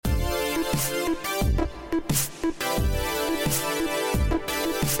Hey,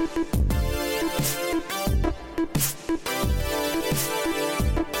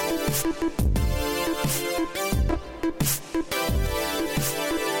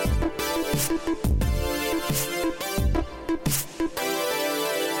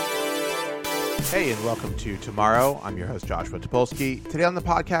 and welcome to Tomorrow. I'm your host, Joshua Topolsky. Today on the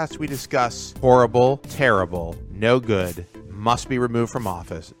podcast, we discuss horrible, terrible, no good, must be removed from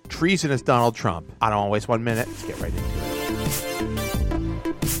office, treasonous Donald Trump. I don't want to waste 1 minute. Let's get right into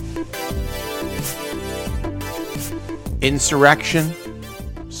it. Insurrection,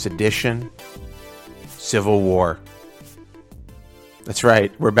 sedition, civil war. That's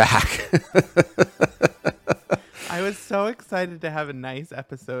right. We're back. I was so excited to have a nice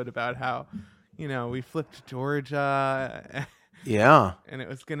episode about how, we flipped Georgia. Yeah. And it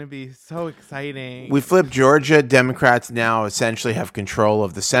was going to be so exciting. We flipped Georgia. Democrats now essentially have control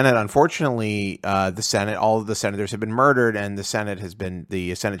of the Senate. Unfortunately, the Senate, all of the senators have been murdered, and the Senate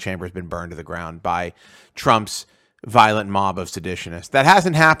chamber has been burned to the ground by Trump's violent mob of seditionists. That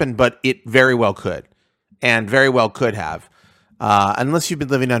hasn't happened, but it very well could, and very well could have. Unless you've been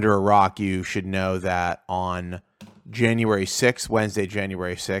living under a rock, you should know that on January 6th, Wednesday,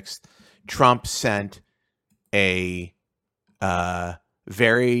 January 6th, Trump sent a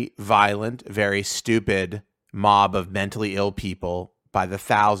very violent, very stupid mob of mentally ill people by the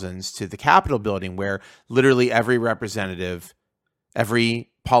thousands to the Capitol building, where literally every representative,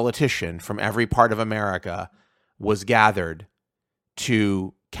 every politician from every part of America was gathered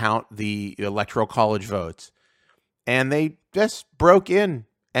to count the Electoral College votes. And they just broke in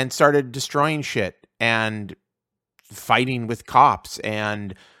and started destroying shit and fighting with cops,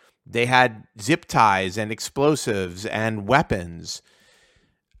 and they had zip ties and explosives and weapons.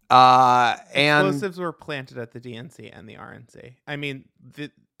 And explosives were planted at the DNC and the RNC.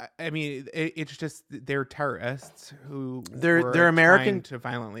 It's just they're terrorists who they're American trying to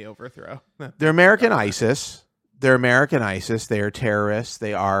violently overthrow. They're American ISIS. They're American ISIS. They are terrorists.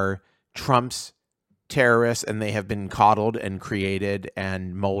 They are Trump's terrorists, and they have been coddled and created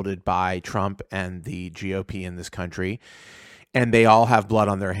and molded by Trump and the GOP in this country. And they all have blood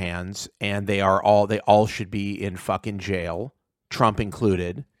on their hands, and they all should be in fucking jail, Trump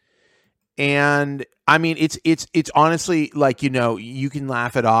included. And I mean, it's honestly like, you can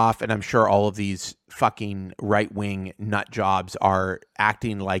laugh it off, and I'm sure all of these fucking right-wing nut jobs are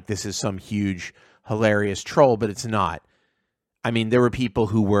acting like this is some huge, hilarious troll, but it's not. I mean, there were people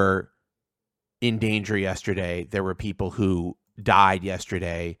who were in danger yesterday. There were people who died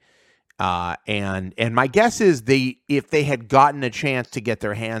yesterday. And my guess is if they had gotten a chance to get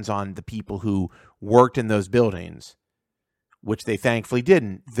their hands on the people who worked in those buildings, which they thankfully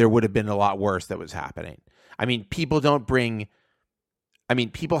didn't, there would have been a lot worse that was happening. I mean, people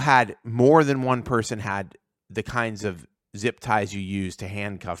had more than one person had the kinds of zip ties you use to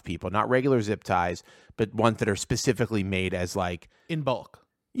handcuff people, not regular zip ties, but ones that are specifically made as like in bulk.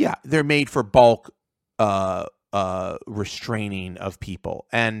 Yeah, they're made for bulk restraining of people.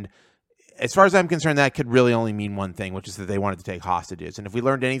 And as far as I'm concerned, that could really only mean one thing, which is that they wanted to take hostages. And if we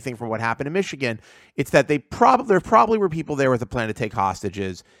learned anything from what happened in Michigan, it's that there probably were people there with a plan to take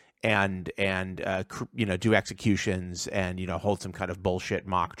hostages and do executions and hold some kind of bullshit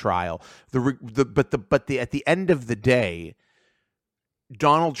mock trial. But at the end of the day,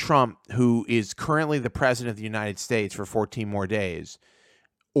 Donald Trump, who is currently the president of the United States for 14 more days,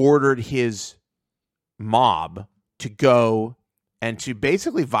 ordered his mob to go and to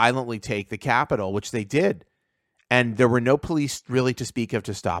basically violently take the Capitol, which they did. And there were no police really to speak of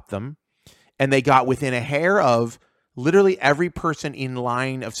to stop them. And they got within a hair of literally every person in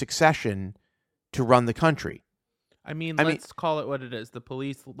line of succession to run the country. Let's call it what it is. The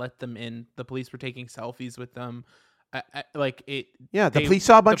police let them in. The police were taking selfies with them. The police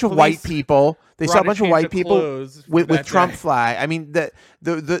saw a bunch of white people. They saw a bunch of white people with Trump flag. I mean,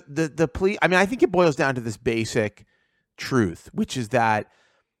 the police. I mean, I think it boils down to this basic truth, which is that,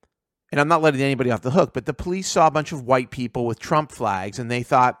 and I'm not letting anybody off the hook, but the police saw a bunch of white people with Trump flags, and they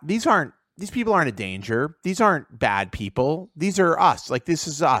thought these people aren't a danger. These aren't bad people. These are us. Like, this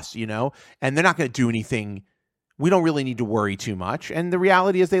is us, and they're not going to do anything. We don't really need to worry too much. And the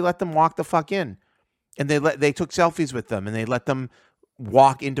reality is, they let them walk the fuck in. And they took selfies with them, and they let them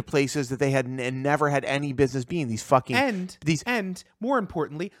walk into places that they had never had any business being. And more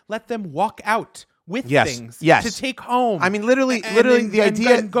importantly, let them walk out with things to take home. I mean, literally, the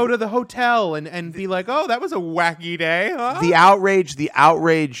idea and go to the hotel and be like, oh, that was a wacky day. Huh? The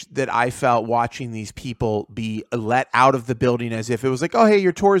outrage that I felt watching these people be let out of the building as if it was like, oh, hey,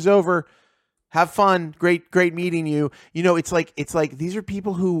 your tour's over. Have fun. Great meeting you. It's like these are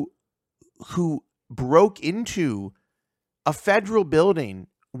people who who broke into a federal building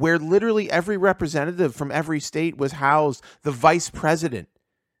where literally every representative from every state was housed, the vice president.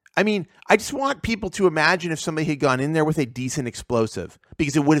 I mean, I just want people to imagine if somebody had gone in there with a decent explosive,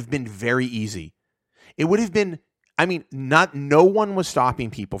 because it would have been very easy. It would have been, I mean, no one was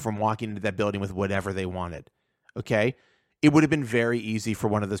stopping people from walking into that building with whatever they wanted. Okay? It would have been very easy for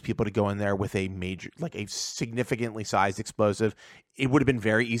one of those people to go in there with a significantly sized explosive. It would have been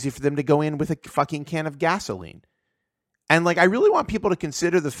very easy for them to go in with a fucking can of gasoline. And I really want people to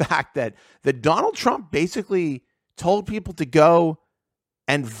consider the fact that Donald Trump basically told people to go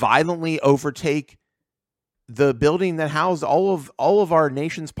and violently overtake the building that housed all of our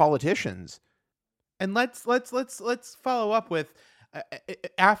nation's politicians. And let's follow up with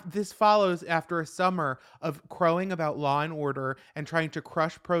this follows after a summer of crowing about law and order and trying to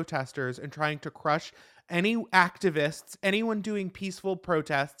crush protesters and trying to crush any activists, anyone doing peaceful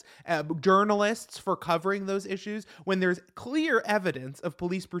protests, journalists for covering those issues, when there's clear evidence of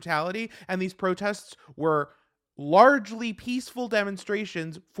police brutality, and these protests were largely peaceful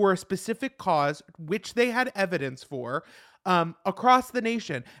demonstrations for a specific cause, which they had evidence for, across the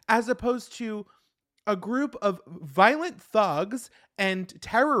nation, as opposed to a group of violent thugs and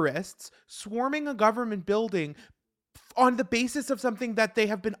terrorists swarming a government building on the basis of something that they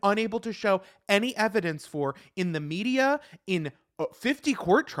have been unable to show any evidence for in the media, in 50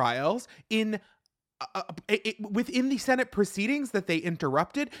 court trials, in within the Senate proceedings that they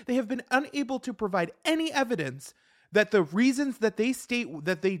interrupted. They have been unable to provide any evidence that the reasons that they state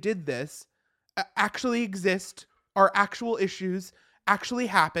that they did this actually exist, are actual issues, actually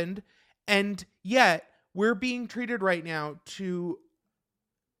happened, and yet we're being treated right now to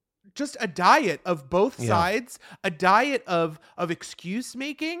just a diet of both sides, a diet of excuse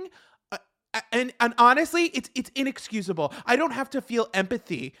making. And honestly, it's inexcusable. I don't have to feel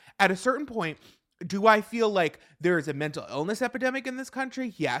empathy. At a certain point, do I feel like there is a mental illness epidemic in this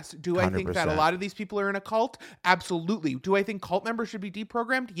country? Yes. Do I think that a lot of these people are in a cult? Absolutely. Do I think cult members should be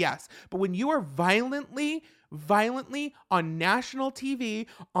deprogrammed? Yes. But when you are violently on national TV,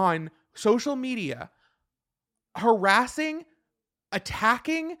 on social media, harassing,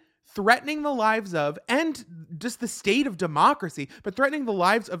 attacking, threatening the lives of, and just the state of democracy, but threatening the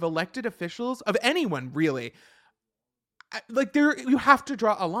lives of elected officials, of anyone really, you have to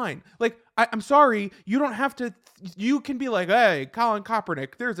draw a line. I'm sorry, you don't have to, you can be like, hey, Colin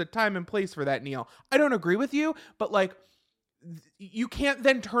Kaepernick, there's a time and place for that, Neil. I don't agree with you, but you can't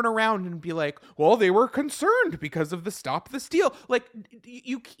then turn around and be like, well, they were concerned because of the Stop the Steal.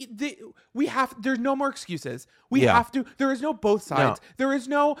 There's no more excuses. There is no both sides. No. There is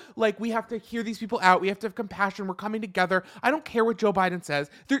no, we have to hear these people out. We have to have compassion. We're coming together. I don't care what Joe Biden says.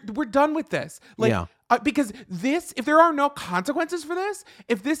 We're done with this. Because if there are no consequences for this,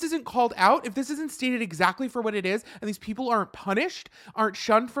 if this isn't called out, if this isn't stated exactly for what it is, and these people aren't punished, aren't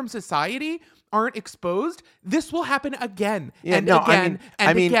shunned from society, aren't exposed, this will happen again and again.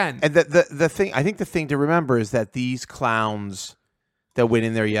 And the thing, I think the thing to remember is that these clowns that went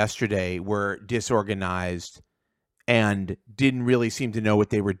in there yesterday were disorganized and didn't really seem to know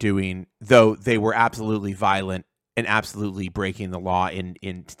what they were doing, though they were absolutely violent and absolutely breaking the law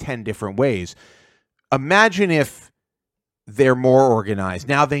in 10 different ways. Imagine if they're more organized.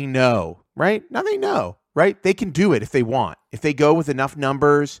 Now they know, right? They can do it if they want. If they go with enough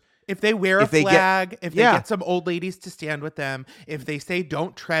numbers. If they wear a flag, if they get some old ladies to stand with them, if they say,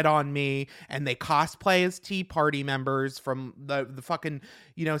 don't tread on me, and they cosplay as Tea Party members from the fucking,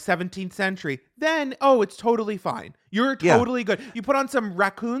 17th century, then, it's totally fine. You're totally good. You put on some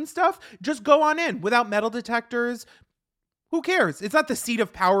raccoon stuff, just go on in without metal detectors. Who cares? It's not the seat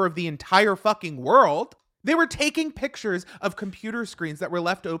of power of the entire fucking world. They were taking pictures of computer screens that were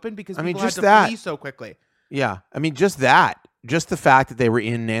left open because people had to flee so quickly. Yeah. Just that. Just the fact that they were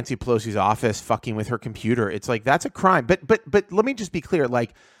in Nancy Pelosi's office fucking with her computer. It's that's a crime. But let me just be clear.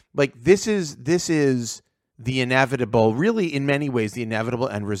 This is the inevitable, really in many ways, the inevitable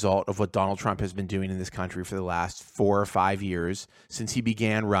end result of what Donald Trump has been doing in this country for the last 4 or 5 years since he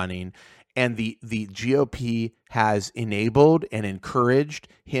began running. And the GOP has enabled and encouraged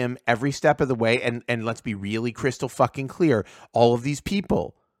him every step of the way. And let's be really crystal fucking clear. All of these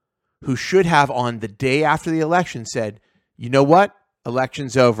people who should have on the day after the election said, you know what?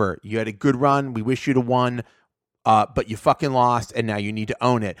 Election's over. You had a good run. We wish you'd have won. But you fucking lost, and now you need to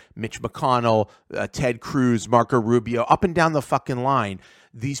own it. Mitch McConnell, Ted Cruz, Marco Rubio, up and down the fucking line.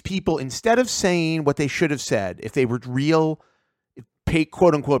 These people, instead of saying what they should have said, if they were real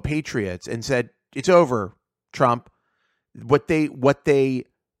quote unquote patriots and said, it's over, Trump, what they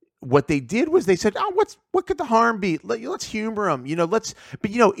what they did was they said, "Oh, what could the harm be? Let's humor them,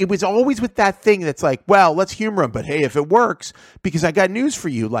 But it was always with that thing that's like, well, let's humor them, but hey, if it works, because I got news for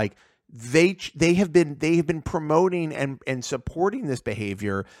you, like they have been promoting and supporting this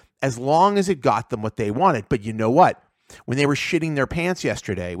behavior as long as it got them what they wanted. But you know what? When they were shitting their pants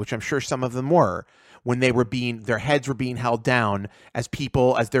yesterday, which I'm sure some of them were, when their heads were being held down as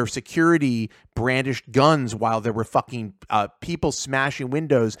their security brandished guns while there were fucking people smashing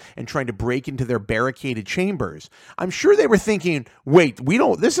windows and trying to break into their barricaded chambers. I'm sure they were thinking, wait,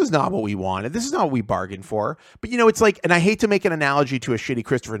 this is not what we wanted. This is not what we bargained for. But it's like, and I hate to make an analogy to a shitty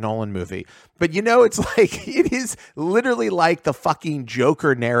Christopher Nolan movie, but it's like, it is literally like the fucking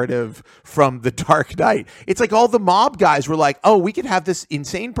Joker narrative from The Dark Knight. It's like all the mob guys were like, oh, we could have this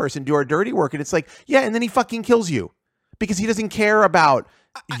insane person do our dirty work. And it's like, yeah, and then he fucking kills you because he doesn't care about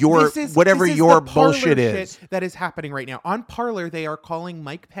your bullshit is. That is happening right now. On Parler, they are calling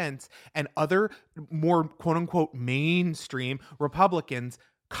Mike Pence and other more quote unquote mainstream Republicans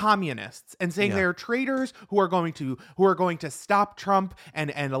communists and saying they're traitors who are going to stop Trump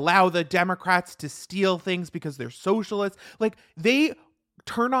and allow the Democrats to steal things because they're socialists. Like, they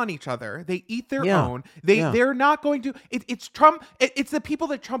turn on each other. They eat their own. They're not going to. It's Trump. It's the people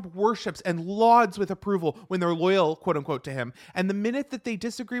that Trump worships and lauds with approval when they're loyal, quote unquote, to him. And the minute that they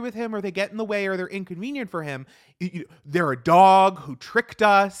disagree with him or they get in the way or they're inconvenient for him, they're a dog who tricked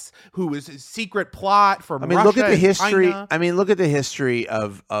us, who was a secret plot from Russia. Look at the history. China. Look at the history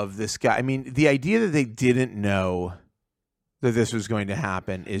of this guy. The idea that they didn't know that this was going to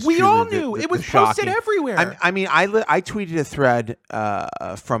happen is we all knew. It was posted everywhere. I tweeted a thread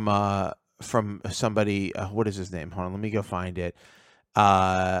from somebody. What is his name? Hold on, let me go find it.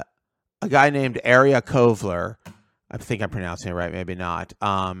 A guy named Aria Kovler. I think I'm pronouncing it right, maybe not.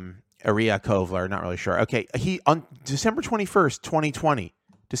 Aria Kovler, not really sure. Okay, he on December 21st, 2020.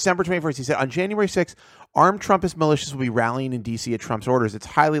 December 21st, he said, on January 6th, armed Trumpist militias will be rallying in D.C. at Trump's orders. It's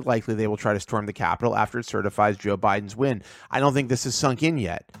highly likely they will try to storm the Capitol after it certifies Joe Biden's win. I don't think this is sunk in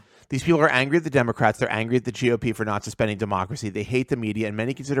yet. These people are angry at the Democrats. They're angry at the GOP for not suspending democracy. They hate the media, and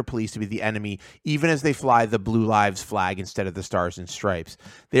many consider police to be the enemy, even as they fly the Blue Lives flag instead of the Stars and Stripes.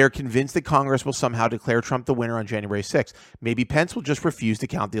 They are convinced that Congress will somehow declare Trump the winner on January 6th. Maybe Pence will just refuse to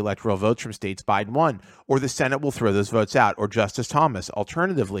count the electoral votes from states Biden won, or the Senate will throw those votes out, or Justice Thomas.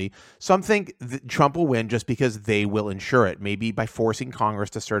 Alternatively, some think that Trump will win just because they will ensure it, maybe by forcing Congress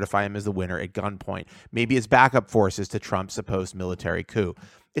to certify him as the winner at gunpoint, maybe as backup forces to Trump's supposed military coup.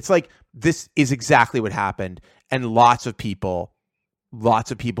 It's like, this is exactly what happened, and lots of people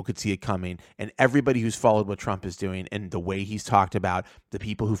could see it coming, and everybody who's followed what Trump is doing and the way he's talked about the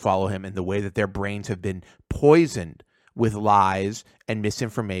people who follow him and the way that their brains have been poisoned with lies and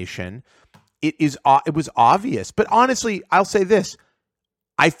misinformation, it was obvious. But honestly, I'll say this.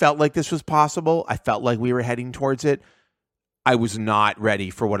 I felt like this was possible. I felt like we were heading towards it. I was not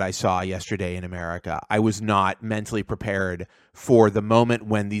ready for what I saw yesterday in America. I was not mentally prepared for the moment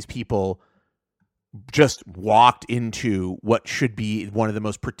when these people just walked into what should be one of the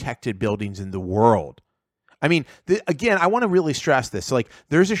most protected buildings in the world. Again, I want to really stress this. So,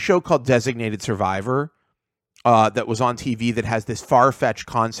 there's a show called Designated Survivor that was on TV that has this far-fetched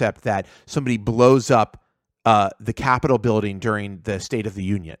concept that somebody blows up the Capitol building during the State of the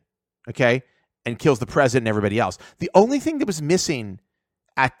Union. Okay? And kills the president and everybody else. The only thing that was missing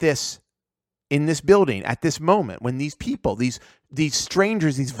in this building at this moment, when these people, these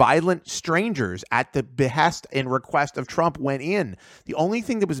strangers, these violent strangers at the behest and request of Trump went in, the only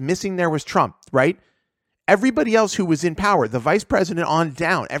thing that was missing there was Trump, right? Everybody else who was in power, the vice president on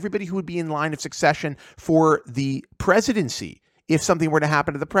down, everybody who would be in line of succession for the presidency, if something were to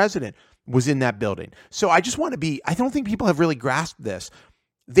happen to the president, was in that building. So I don't think people have really grasped this.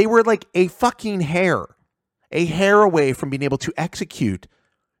 They were like a fucking hair away from being able to execute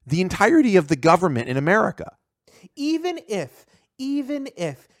the entirety of the government in America. Even if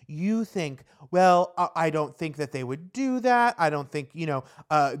you think, well, I don't think that they would do that. I don't think,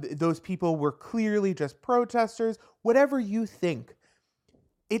 those people were clearly just protesters. Whatever you think,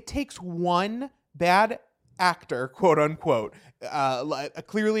 it takes one bad actor, quote unquote.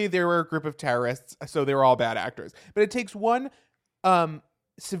 Clearly, there were a group of terrorists, so they were all bad actors. But it takes one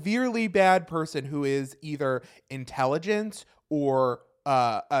severely bad person who is either intelligent or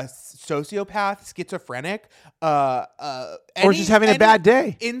a sociopath, schizophrenic, or just having a bad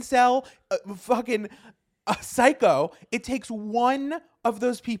day, incel, fucking psycho. It takes one of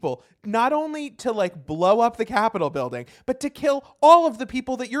those people not only to blow up the Capitol building, but to kill all of the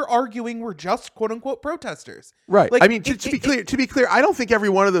people that you're arguing were just quote unquote protesters. Right. To be clear, I don't think every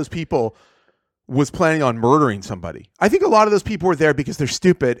one of those people was planning on murdering somebody. I think a lot of those people were there because they're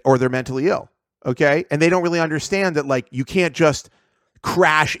stupid or they're mentally ill. Okay. And they don't really understand that, like, you can't just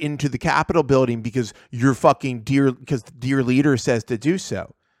crash into the Capitol building because because the dear leader says to do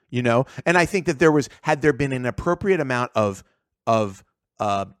so, you know? And I think that had there been an appropriate amount of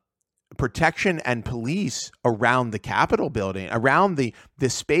protection and police around the Capitol building, around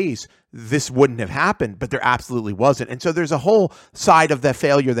this space, this wouldn't have happened, but there absolutely wasn't. And so there's a whole side of the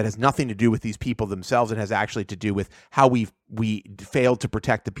failure that has nothing to do with these people themselves. It has actually to do with how we failed to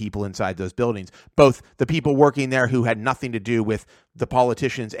protect the people inside those buildings, both the people working there who had nothing to do with the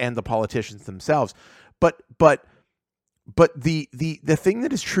politicians and the politicians themselves. But the thing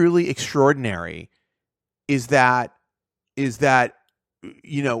that is truly extraordinary is that,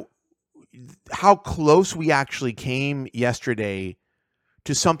 you know, how close we actually came yesterday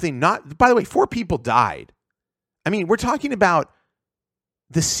to something not, by the way, 4 people died. I mean, we're talking about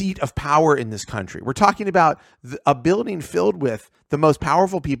the seat of power in this country. We're talking about a building filled with the most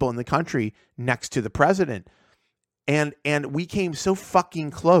powerful people in the country next to the president. And we came so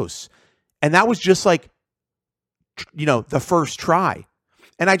fucking close. And that was just like, you know, the first try.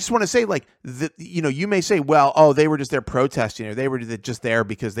 And I just want to say, like, you know, you may say, well, oh, they were just there protesting, or they were just there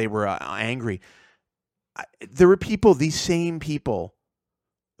because they were angry. There were people, these same people,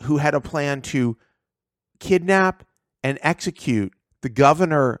 who had a plan to kidnap and execute the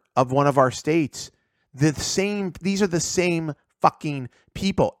governor of one of our states. These are the same fucking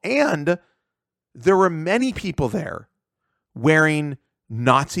people. And there were many people there wearing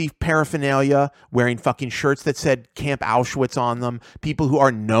Nazi paraphernalia, wearing fucking shirts that said Camp Auschwitz on them, people who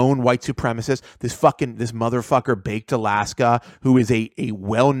are known white supremacists. This motherfucker Baked Alaska, who is a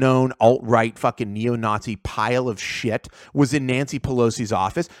well-known alt-right fucking neo-Nazi pile of shit, was in Nancy Pelosi's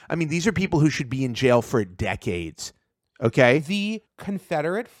office. I mean, these are people who should be in jail for decades. Okay? The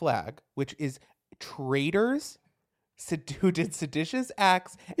Confederate flag, which is traitors who did seditious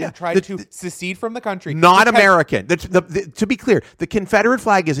acts and tried to secede from the country. Not American. To be clear, the Confederate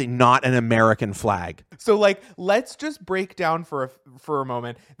flag is not an American flag. So, like, let's just break down for a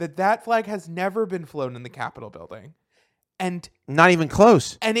moment that flag has never been flown in the Capitol building. And not even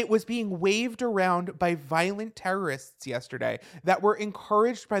close. And it was being waved around by violent terrorists yesterday that were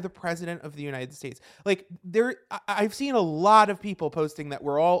encouraged by the president of the United States. Like, I've seen a lot of people posting that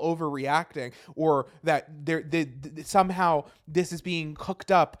we're all overreacting, or that somehow this is being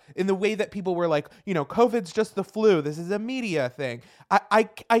cooked up in the way that people were like, you know, COVID's just the flu. This is a media thing. I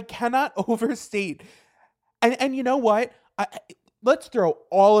cannot overstate. And you know what? Let's throw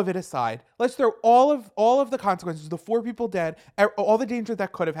all of it aside. Let's throw all of the consequences, the 4 people dead, all the danger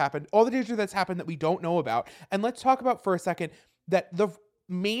that could have happened, all the danger that's happened that we don't know about. And let's talk about for a second that the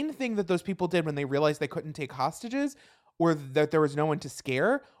main thing that those people did when they realized they couldn't take hostages, or that there was no one to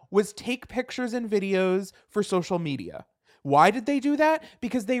scare, was take pictures and videos for social media. Why did they do that?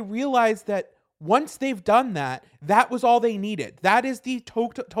 Because they realized that once they've done that, that was all they needed. That is the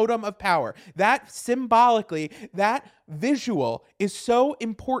totem of power. That symbolically, that visual is so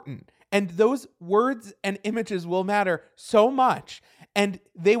important. And those words and images will matter so much. And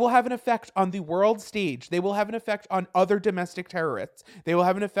they will have an effect on the world stage. They will have an effect on other domestic terrorists. They will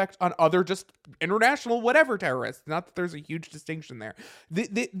have an effect on other just international whatever terrorists. Not that there's a huge distinction there.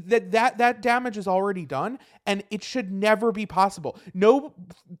 That damage is already done, and it should never be possible. No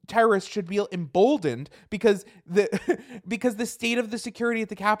terrorist should be emboldened because the state of the security at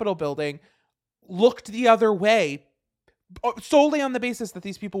the Capitol building looked the other way, solely on the basis that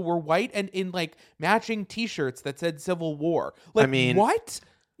these people were white and in like matching T-shirts that said Civil War. Like, I mean, what?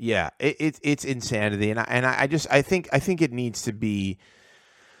 Yeah, it's insanity, and I think it needs to be.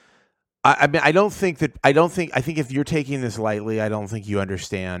 I think if you're taking this lightly, I don't think you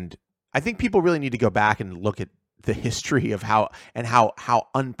understand. I think people really need to go back and look at the history of how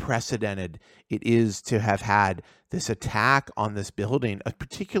unprecedented it is to have had this attack on this building,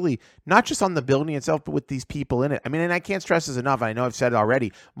 particularly not just on the building itself, but with these people in it. I mean, and I can't stress this enough. I know I've said it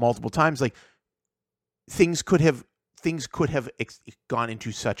already multiple times. Like, things could have gone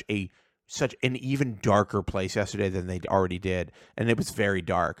into such an even darker place yesterday than they already did, and it was very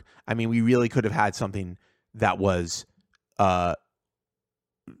dark. I mean, we really could have had something that was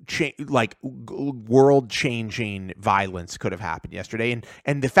world-changing violence could have happened yesterday,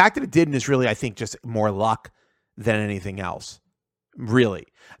 and the fact that it didn't is really, I think, just more luck than anything else. Really,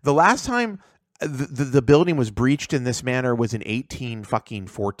 the last time the building was breached in this manner was in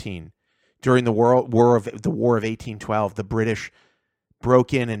 1814 during the War of 1812. The British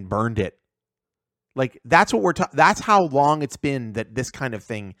broke in and burned it. Like, that's what that's how long it's been since this kind of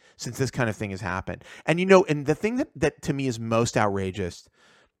thing has happened. And, you know, and the thing that to me is most outrageous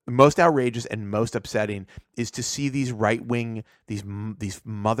most outrageous and most upsetting is to see these right-wing, these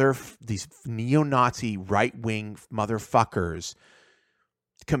neo-Nazi right-wing motherfuckers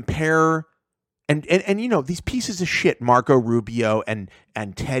compare and you know, these pieces of shit, Marco Rubio and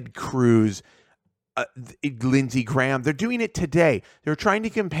Ted Cruz, Lindsey Graham, they're doing it today. They're trying to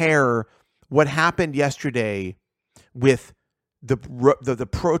compare what happened yesterday with the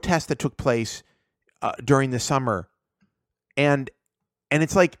protest that took place during the summer, and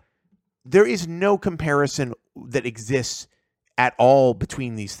it's like there is no comparison that exists at all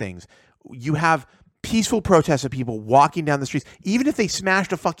between these things. You have peaceful protests of people walking down the streets, even if they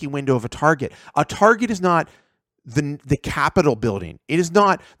smashed a fucking window of a Target. A Target is not the Capitol building. It is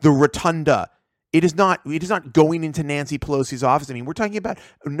not the Rotunda. It is not going into Nancy Pelosi's office. I mean, we're talking about,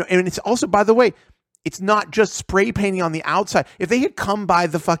 and it's also, by the way, it's not just spray painting on the outside. If they had come by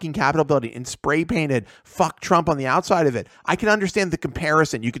the fucking Capitol building and spray painted "fuck Trump" on the outside of it, I can understand the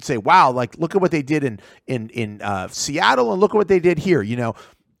comparison. You could say, "Wow, like look at what they did in Seattle, and look at what they did here." You know,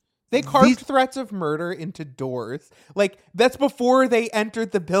 they carved threats of murder into doors. Like that's before they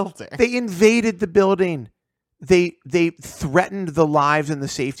entered the building. They invaded the building. They threatened the lives and the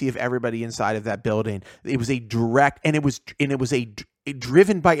safety of everybody inside of that building. It was a direct, and it was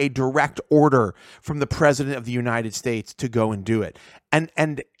driven by a direct order from the president of the United States to go and do it. And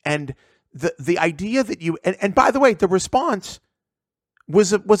the idea that you and by the way, the response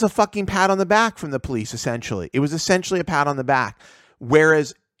was a fucking pat on the back from the police. Essentially, it was essentially a pat on the back.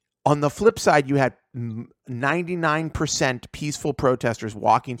 Whereas on the flip side, you had 99% peaceful protesters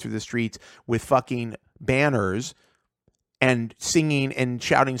walking through the streets with fucking banners and singing and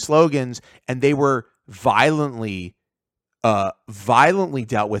shouting slogans, and they were violently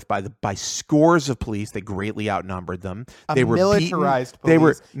dealt with by scores of police that greatly outnumbered them. They were militarized beaten.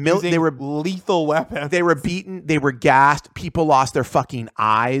 Police They were lethal weapons. They were beaten. They were gassed. People lost their fucking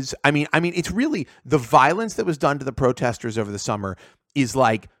eyes. I mean, it's really the violence that was done to the protesters over the summer is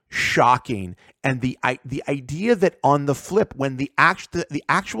like shocking. And the idea that on the flip, when the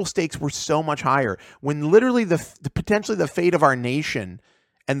actual stakes were so much higher, when literally the potentially the fate of our nation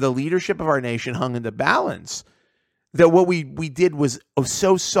and the leadership of our nation hung in the balance, that what we did was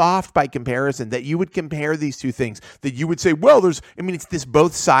so soft by comparison that you would compare these two things, that you would say, well, it's this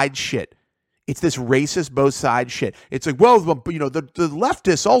both sides shit. It's this racist both sides shit. It's like, well, you know, the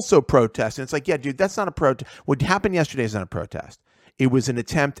leftists also protest. And it's like, yeah, dude, that's not a protest. What happened yesterday is not a protest. It was an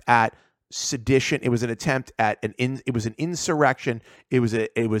attempt at sedition. It was an attempt at it was an insurrection. It was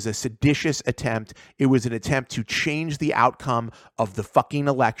a seditious attempt. It was an attempt to change the outcome of the fucking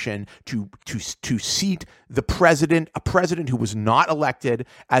election, to seat the president, a president who was not elected,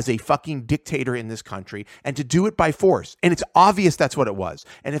 as a fucking dictator in this country, and to do it by force. And it's obvious that's what it was.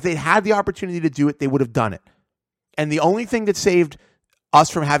 And if they'd had the opportunity to do it, they would have done it. And the only thing that saved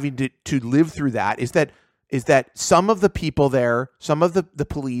us from having to live through that is that some of the people there, some of the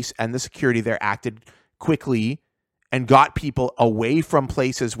police and the security there acted quickly and got people away from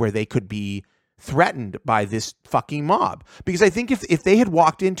places where they could be threatened by this fucking mob. Because I think if they had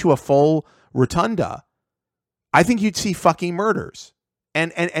walked into a full rotunda, I think you'd see fucking murders.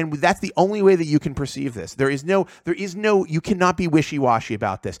 And that's the only way that you can perceive this. There is no, you cannot be wishy-washy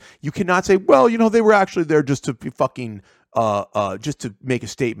about this. You cannot say, well, you know, they were actually there just to be fucking just to make a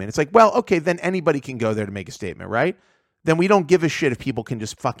statement. It's like, well, okay, then anybody can go there to make a statement, right? Then we don't give a shit if people can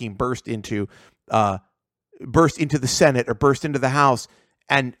just fucking burst into the Senate or burst into the House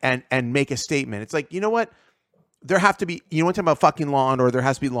and make a statement. It's like, you know what? There have to be, you want to talk about fucking law and order, there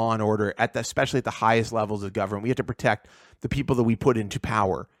has to be law and order especially at the highest levels of government. We have to protect the people that we put into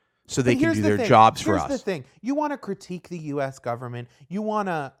power so they can do their jobs for us. Here's the thing. You want to critique the U.S. government. You want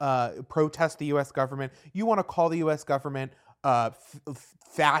to protest the U.S. government. You want to call the U.S. government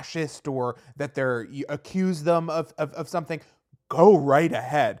fascist, or that you accuse them of something. Go right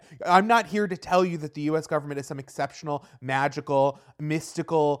ahead. I'm not here to tell you that the U.S. government is some exceptional, magical,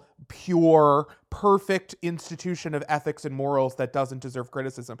 mystical, pure, perfect institution of ethics and morals that doesn't deserve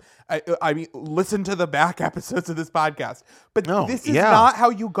criticism. I mean, listen to the back episodes of this podcast. But this is not how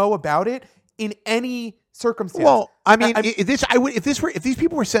you go about it in any circumstance. Well, I mean, if these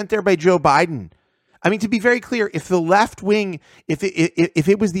people were sent there by Joe Biden, I mean, to be very clear, if the left wing, if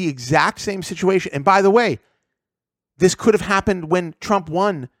it was the exact same situation, and by the way, this could have happened when Trump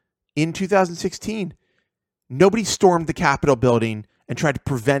won in 2016. Nobody stormed the Capitol building and tried to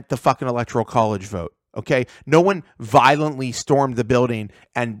prevent the fucking Electoral College vote. Okay? No one violently stormed the building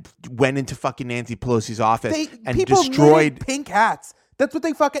and went into fucking Nancy Pelosi's office and destroyed pink hats. That's what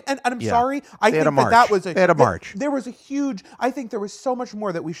they fucking, and I'm sorry. I think that was they had a march. There was a huge, I think there was so much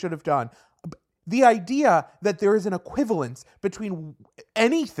more that we should have done. The idea that there is an equivalence between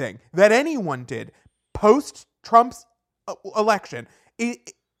anything that anyone did post Trump's election,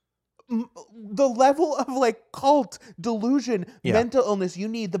 the level of like cult delusion, mental illness you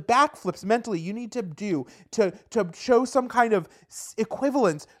need, the backflips mentally you need to do to show some kind of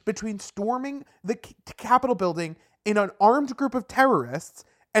equivalence between storming the Capitol building in an armed group of terrorists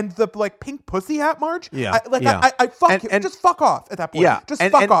and the like pink pussy hat march. I fuck and just fuck off at that point. Just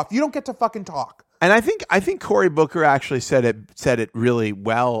fuck off. You don't get to fucking talk. And I think Cory Booker actually said it really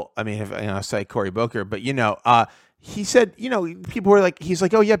well. I mean, I say Cory Booker, but he said, people were like, he's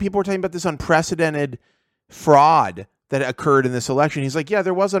like, oh yeah, people were talking about this unprecedented fraud that occurred in this election. He's like, yeah,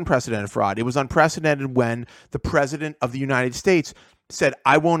 there was unprecedented fraud. It was unprecedented when the president of the United States said,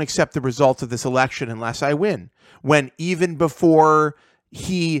 I won't accept the results of this election unless I win. When even before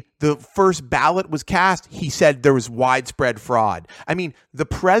the first ballot was cast, he said there was widespread fraud. I mean, the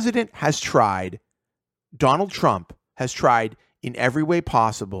president has tried, Donald Trump has tried in every way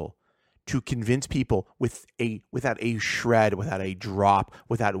possible to convince people without a shred, without a drop,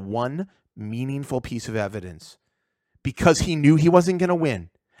 without one meaningful piece of evidence, because he knew he wasn't going to win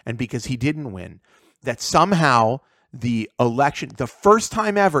and because he didn't win, that somehow the election, the first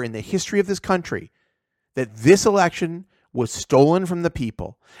time ever in the history of this country, that this election was stolen from the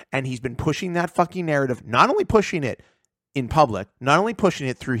people. And he's been pushing that fucking narrative, not only pushing it in public, not only pushing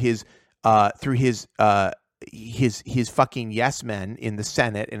it through his fucking yes men in the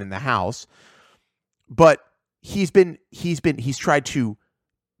Senate and in the House, but he's tried to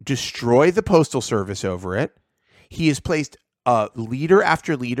destroy the Postal Service over it. He has placed leader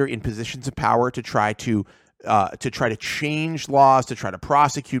after leader in positions of power to try to change laws, to try to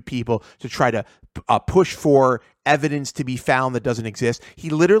prosecute people, to try to push for evidence to be found that doesn't exist. He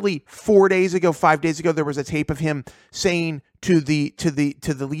literally 5 days ago, there was a tape of him saying to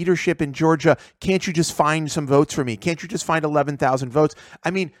the leadership in Georgia, can't you just find some votes for me? Can't you just find 11,000 votes?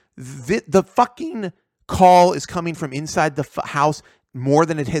 I mean, the fucking call is coming from inside the House more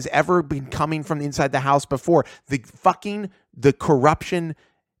than it has ever been coming from inside the House before. The corruption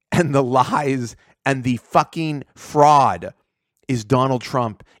and the lies and the fucking fraud is Donald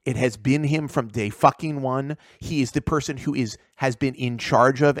Trump. It has been him from day fucking one. He is the person who has been in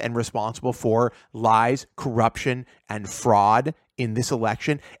charge of and responsible for lies, corruption, and fraud in this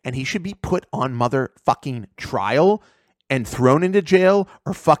election. And he should be put on motherfucking trial and thrown into jail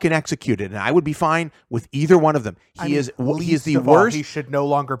or fucking executed. And I would be fine with either one of them. He is the worst. He should no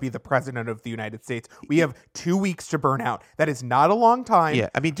longer be the president of the United States. We have 2 weeks to burn out. That is not a long time. Yeah,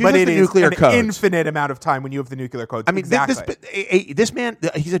 I mean, but it is an infinite amount of time when you have the nuclear codes. I mean, exactly. this man,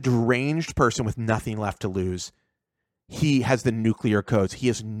 he's a deranged person with nothing left to lose. He has the nuclear codes. He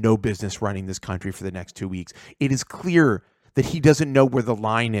has no business running this country for the next 2 weeks. It is clear that he doesn't know where the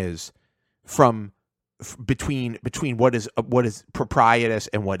line is between what is proprietous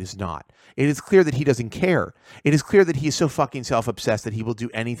and what is not. It is clear that he doesn't care. It is clear that he is so fucking self-obsessed that he will do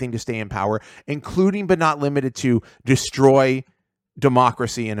anything to stay in power, including but not limited to destroy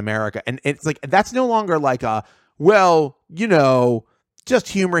democracy in America. And it's like, that's no longer like just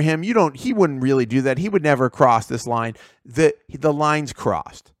humor him. He wouldn't really do that. He would never cross this line. The line's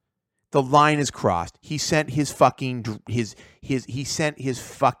crossed. The line is crossed. He sent his fucking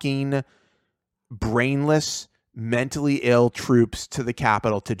brainless, mentally ill troops to the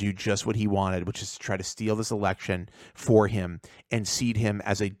Capitol to do just what he wanted, which is to try to steal this election for him and seat him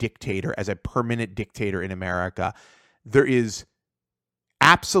as a dictator, as a permanent dictator in America. There is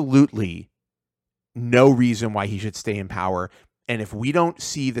absolutely no reason why he should stay in power. And if we don't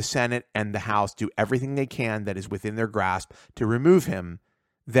see the Senate and the House do everything they can that is within their grasp to remove him,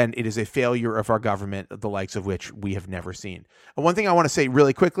 then it is a failure of our government, the likes of which we have never seen. And one thing I want to say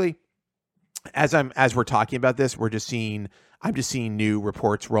really quickly, as we're talking about this, I'm just seeing new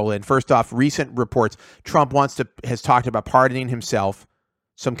reports roll in. First off, recent reports: Trump has talked about pardoning himself,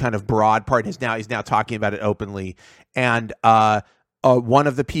 some kind of broad pardon. He's now talking about it openly. And one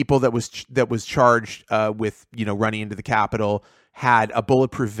of the people that was charged with running into the Capitol had a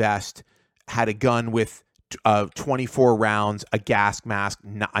bulletproof vest, had a gun with 24 rounds, a gas mask,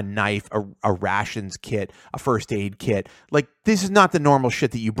 a knife, a rations kit, a first aid kit. Like, this is not the normal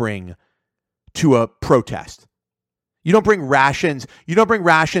shit that you bring to a protest. You don't bring rations. You don't bring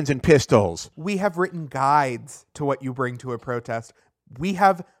rations and pistols. We have written guides to what you bring to a protest. We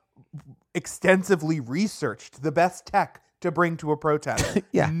have extensively researched the best tech to bring to a protest.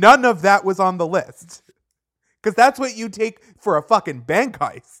 Yeah. None of that was on the list. Because that's what you take for a fucking bank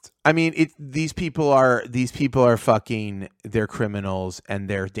heist. I mean, these people are fucking, they're criminals and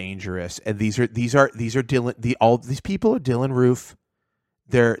they're dangerous. And these people are Dylan Roof.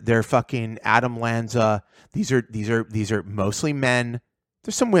 They're fucking Adam Lanza. These are mostly men.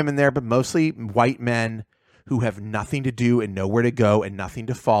 There's some women there, but mostly white men who have nothing to do and nowhere to go and nothing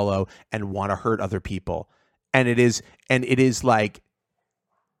to follow and want to hurt other people. And it is like,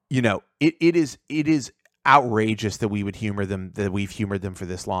 you know, it is outrageous that we would humor them, that we've humored them for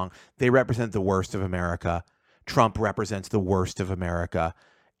this long. They represent the worst of America. Trump represents the worst of America.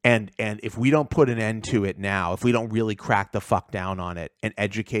 And if we don't put an end to it now, if we don't really crack the fuck down on it and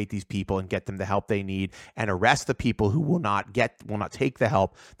educate these people and get them the help they need and arrest the people who will not take the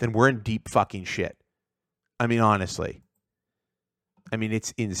help, then we're in deep fucking shit. I mean, honestly. I mean,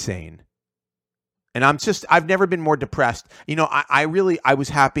 it's insane. And I've never been more depressed. You know, I was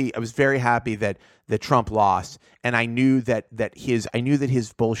happy. I was very happy that Trump lost. And I knew that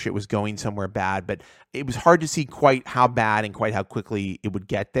his bullshit was going somewhere bad, but it was hard to see quite how bad and quite how quickly it would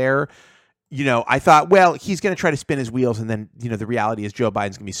get there. You know, I thought, well, he's going to try to spin his wheels. And then, you know, the reality is Joe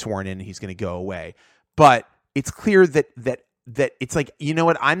Biden's going to be sworn in and he's going to go away. But it's clear that it's like, you know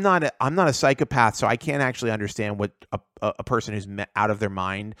what? I'm not a psychopath, so I can't actually understand what a person who's out of their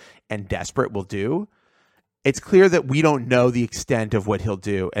mind and desperate will do. It's clear that we don't know the extent of what he'll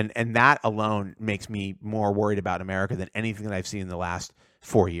do, and that alone makes me more worried about America than anything that I've seen in the last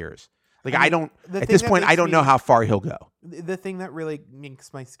 4 years. Like, I don't at this point, I don't know how far he'll go. The thing that really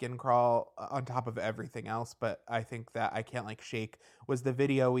makes my skin crawl on top of everything else, but I think that I can't like shake, was the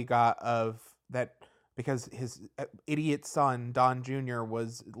video we got of that. Because his idiot son, Don Jr.,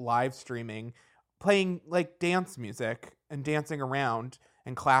 was live streaming, playing like dance music and dancing around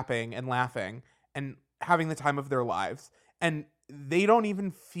and clapping and laughing and having the time of their lives. And they don't even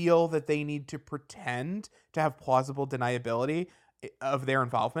feel that they need to pretend to have plausible deniability of their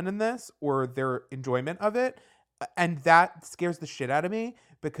involvement in this or their enjoyment of it. And that scares the shit out of me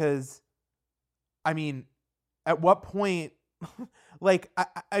because, I mean, at what point... Like,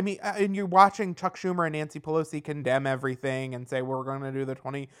 I mean, and you're watching Chuck Schumer and Nancy Pelosi condemn everything and say, we're going to do the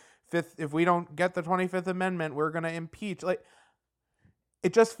 25th. If we don't get the 25th Amendment, we're going to impeach. Like,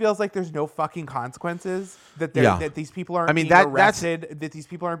 it just feels like there's no fucking consequences that that these people aren't being arrested, that these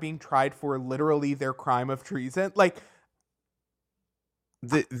people aren't being tried for literally their crime of treason. Like,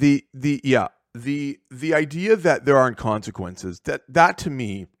 the idea that there aren't consequences, that to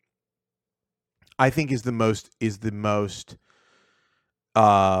me, I think is the most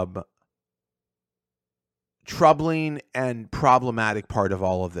troubling and problematic part of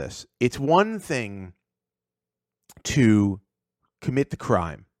all of this. It's one thing to commit the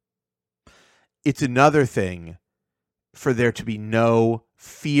crime. It's another thing for there to be no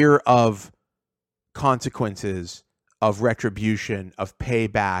fear of consequences, of retribution, of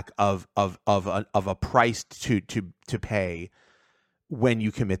payback, of a price to pay when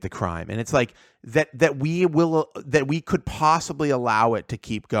you commit the crime. And it's like that we could possibly allow it to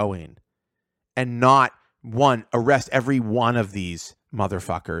keep going and not, one, arrest every one of these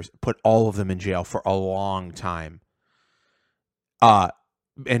motherfuckers, put all of them in jail for a long time.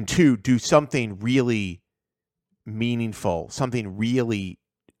 And two, do something really meaningful, something really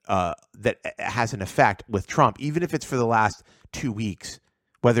that has an effect with Trump, even if it's for the last 2 weeks,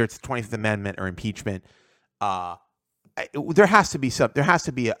 whether it's the 25th Amendment or impeachment. There has to be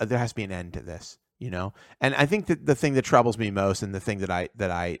an end to this, you know. And I think that the thing that troubles me most, and the thing that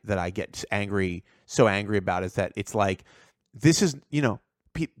I get so angry about, is that it's like, this is, you know,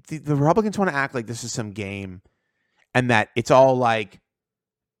 the Republicans want to act like this is some game, and that it's all like,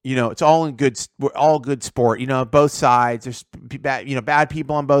 you know, it's all we're all good sport, you know, both sides. There's bad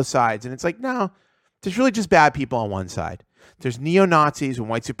people on both sides, and it's like, no, there's really just bad people on one side. There's neo-Nazis and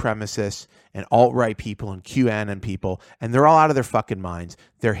white supremacists and alt-right people and QAnon people, and they're all out of their fucking minds.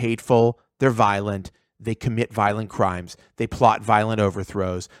 They're hateful. They're violent. They commit violent crimes. They plot violent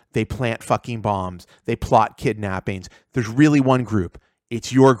overthrows. They plant fucking bombs. They plot kidnappings. There's really one group.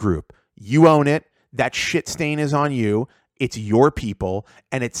 It's your group. You own it. That shit stain is on you. It's your people.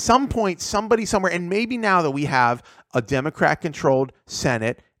 And at some point, somebody somewhere, and maybe now that we have a Democrat-controlled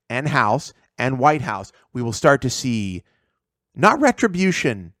Senate and House and White House, we will start to see not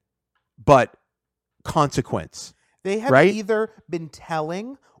retribution, but consequence. They have either been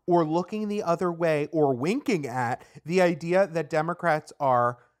telling or looking the other way or winking at the idea that Democrats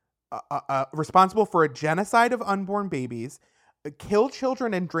are responsible for a genocide of unborn babies, kill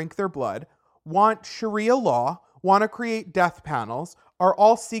children and drink their blood, want Sharia law, want to create death panels, are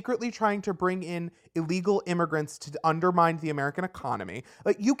all secretly trying to bring in illegal immigrants to undermine the American economy.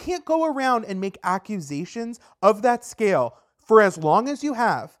 Like, you can't go around and make accusations of that scale for as long as you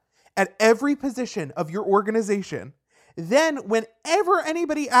have at every position of your organization then whenever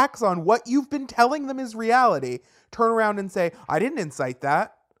anybody acts on what you've been telling them is reality, turn around and say, I didn't incite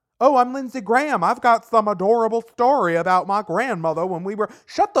that. Oh, I'm Lindsey Graham. I've got some adorable story about my grandmother when we were...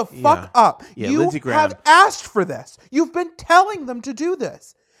 Shut the fuck up. Yeah, you Lindsey Graham have asked for this. You've been telling them to do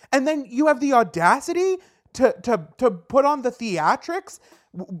this. And then you have the audacity to put on the theatrics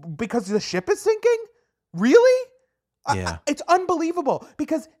because the ship is sinking? Really? Yeah. It's unbelievable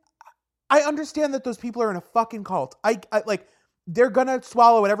because I understand that those people are in a fucking cult. I like... They're going to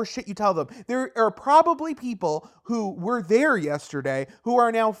swallow whatever shit you tell them. There are probably people who were there yesterday who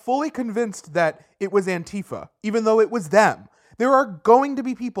are now fully convinced that it was Antifa, even though it was them. There are going to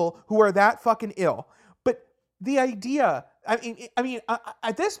be people who are that fucking ill. But the idea, I mean,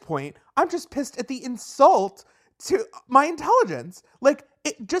 at this point, I'm just pissed at the insult to my intelligence. Like,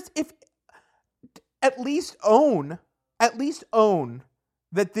 if at least own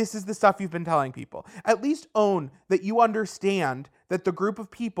that this is the stuff you've been telling people. At least own that you understand that the group of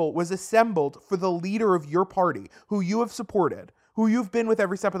people was assembled for the leader of your party, who you have supported, who you've been with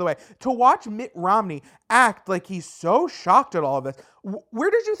every step of the way. To watch Mitt Romney act like he's so shocked at all of this, where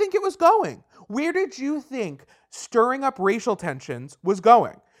did you think it was going? Where did you think stirring up racial tensions was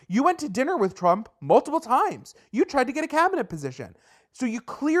going? You went to dinner with Trump multiple times. You tried to get a cabinet position. So you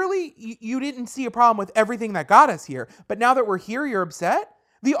clearly, you didn't see a problem with everything that got us here. But now that we're here, you're upset?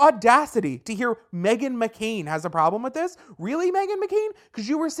 The audacity to hear Meghan McCain has a problem with this. Really, Meghan McCain? Because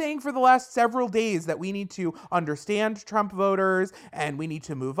you were saying for the last several days that we need to understand Trump voters and we need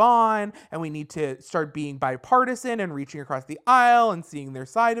to move on and we need to start being bipartisan and reaching across the aisle and seeing their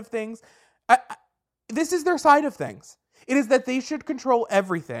side of things. This is their side of things. It is that they should control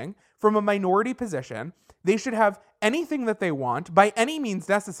everything from a minority position. They should have anything that they want by any means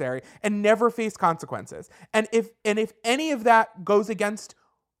necessary and never face consequences. And if any of that goes against...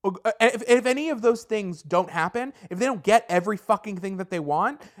 If any of those things don't happen, if they don't get every fucking thing that they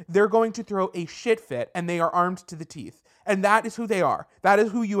want, they're going to throw a shit fit and they are armed to the teeth. And that is who they are. That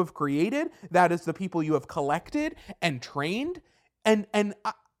is who you have created. That is the people you have collected and trained. And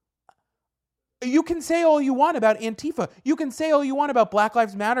you can say all you want about Antifa. You can say all you want about Black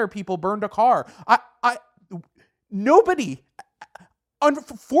Lives Matter people burned a car. Nobody...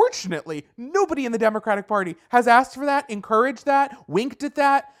 Unfortunately, nobody in the Democratic Party has asked for that, encouraged that, winked at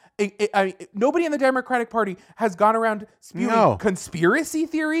that. Nobody in the Democratic Party has gone around spewing conspiracy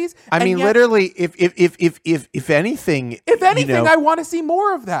theories. I mean, literally, if anything, I want to see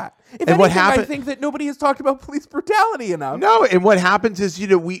more of that. If anything, I think that nobody has talked about police brutality enough. No, and what happens is,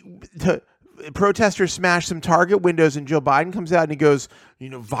 protesters smash some Target windows and Joe Biden comes out and he goes,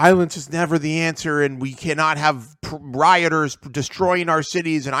 violence is never the answer and we cannot have rioters destroying our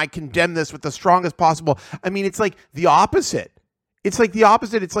cities and I condemn this with the strongest possible. I mean, it's like the opposite. It's like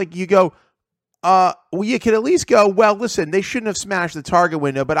you go, well, you can at least go, well, listen, they shouldn't have smashed the Target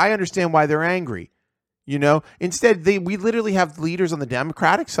window, but I understand why they're angry. Instead, we literally have leaders on the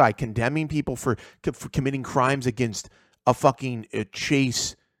Democratic side condemning people for committing crimes against a fucking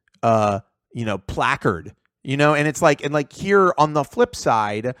Chase, placard, and it's like, here on the flip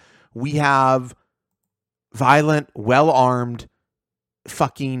side, we have violent, well-armed,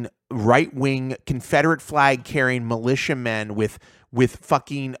 fucking right-wing Confederate flag carrying militiamen with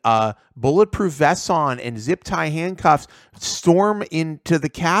fucking bulletproof vests on and zip tie handcuffs storm into the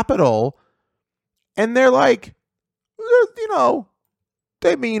Capitol, and they're like,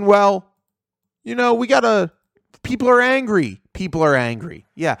 they mean well, we gotta. People are angry.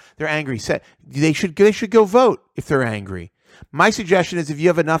 Yeah, they're angry. They should go vote if they're angry. My suggestion is if you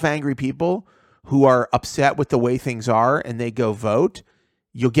have enough angry people who are upset with the way things are and they go vote,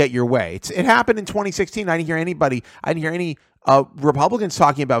 you'll get your way. It happened in 2016. I didn't hear any Republicans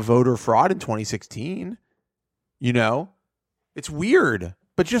talking about voter fraud in 2016. It's weird.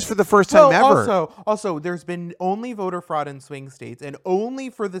 But just for the first time ever. Also, there's been only voter fraud in swing states and only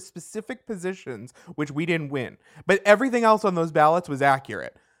for the specific positions which we didn't win. But everything else on those ballots was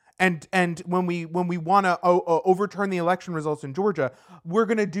accurate. And when we want to overturn the election results in Georgia, we're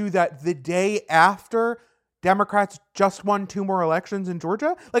going to do that the day after Democrats just won 2 more elections in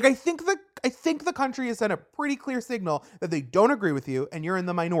Georgia. Like, I think the country has sent a pretty clear signal that they don't agree with you and you're in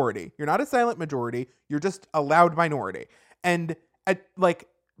the minority. You're not a silent majority. You're just a loud minority. And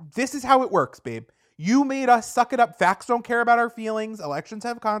this is how it works, babe. You made us suck it up. Facts don't care about our feelings. Elections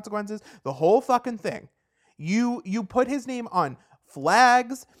have consequences. The whole fucking thing. You put his name on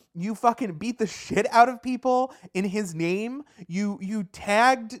flags. You fucking beat the shit out of people in his name. You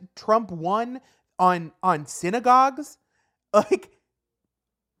tagged Trump 1 on synagogues. Like,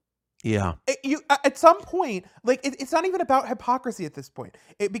 Yeah. You at some point, like it's not even about hypocrisy at this point,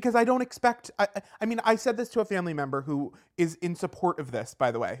 because I don't expect. I mean, I said this to a family member who is in support of this, by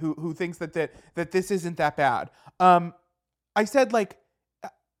the way, who thinks that this isn't that bad. I said like,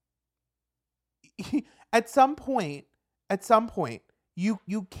 at some point,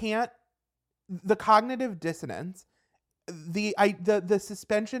 you can't, the cognitive dissonance, the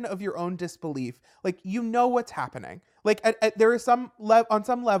suspension of your own disbelief, like what's happening, like there is on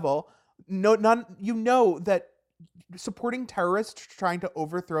some level, that supporting terrorists trying to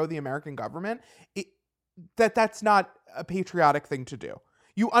overthrow the American government, that's not a patriotic thing to do.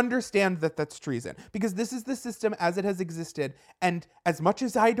 You understand that that's treason, because this is the system as it has existed, and as much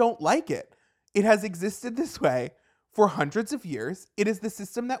as I don't like it, it has existed this way for hundreds of years. It is the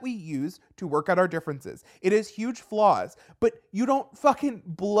system that we use to work out our differences. It has huge flaws, but you don't fucking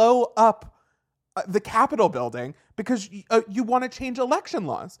blow up the Capitol building because you want to change election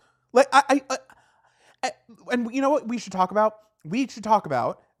laws. Like and you know what we should talk about? We should talk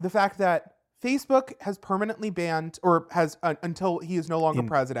about the fact that Facebook has permanently banned, or has until he is no longer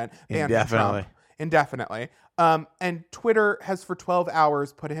president, banned Trump indefinitely. And Twitter has for 12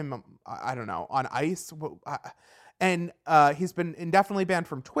 hours put him, I don't know, on ice. And he's been indefinitely banned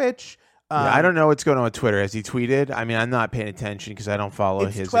from Twitch. Yeah, I don't know what's going on with Twitter. Has he tweeted? I mean, I'm not paying attention because I don't follow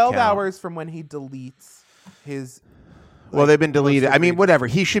his 12 account. hours from when he deletes his. Well, they've been deleted. I mean, whatever.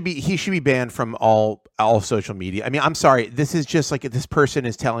 He should be banned from all social media. I mean, I'm sorry. This is just like this person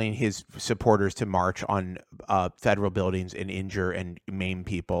is telling his supporters to march on federal buildings and injure and maim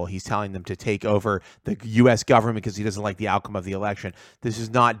people. He's telling them to take over the U.S. government because he doesn't like the outcome of the election. This is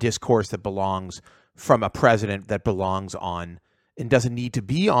not discourse that belongs from a president, that belongs on and doesn't need to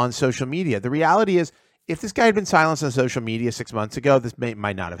be on social media. The reality is, if this guy had been silenced on social media 6 months ago, this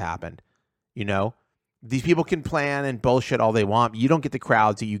might not have happened. You know? These people can plan and bullshit all they want. You don't get the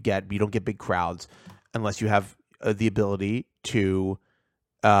crowds that you get. You don't get big crowds unless you have the ability to.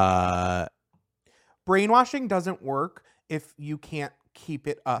 Brainwashing doesn't work if you can't keep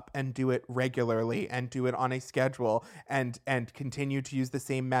it up and do it regularly and do it on a schedule and continue to use the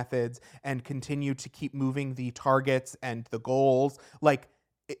same methods and continue to keep moving the targets and the goals. Like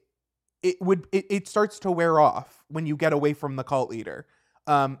it starts to wear off when you get away from the cult leader.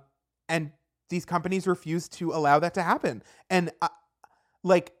 And these companies refuse to allow that to happen. And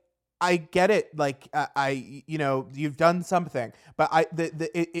I get it. Like you've done something, but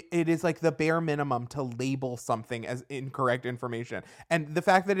it is like the bare minimum to label something as incorrect information. And the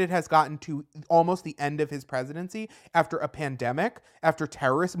fact that it has gotten to almost the end of his presidency after a pandemic, after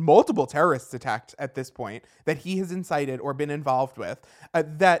multiple terrorists attacked at this point that he has incited or been involved with,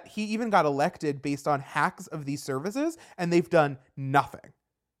 that he even got elected based on hacks of these services, and they've done nothing.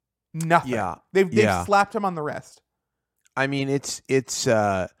 Nothing. Yeah. They've slapped him on the wrist. I mean,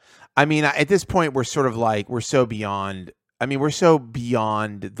 I mean, at this point, we're sort of like, we're so beyond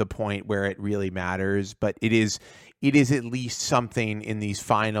the point where it really matters, but it is at least something in these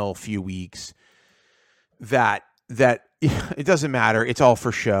final few weeks that it doesn't matter. It's all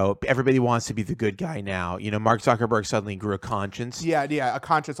for show. Everybody wants to be the good guy now. You know, Mark Zuckerberg suddenly grew a conscience. Yeah, a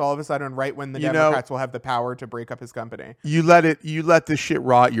conscience all of a sudden, right when the Democrats will have the power to break up his company. You let this shit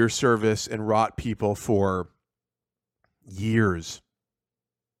rot your service and rot people for years.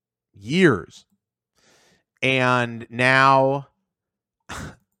 And now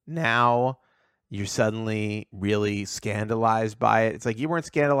you're suddenly really scandalized by it. It's like you weren't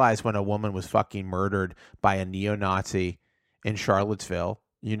scandalized when a woman was fucking murdered by a neo-Nazi in Charlottesville.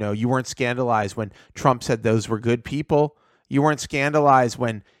 You know, you weren't scandalized when Trump said those were good people. You weren't scandalized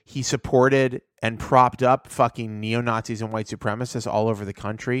when he supported and propped up fucking neo-Nazis and white supremacists all over the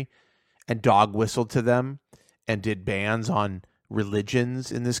country and dog whistled to them and did bans on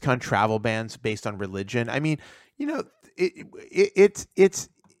religions in this country, travel bans based on religion. I mean, you know, it's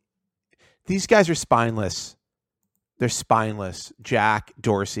these guys are spineless. They're spineless. Jack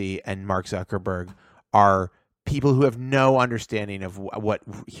Dorsey and Mark Zuckerberg are people who have no understanding of what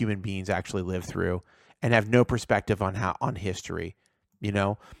human beings actually live through and have no perspective on history, you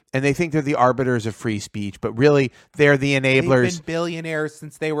know? And they think they're the arbiters of free speech, but really they're the enablers. They've been billionaires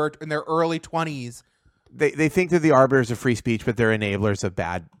since they were in their early 20s. They think they're the arbiters of free speech, but they're enablers of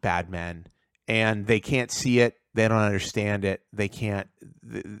bad men. And they can't see it. They don't understand it. They can't,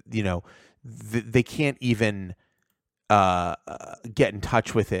 you know, they can't even get in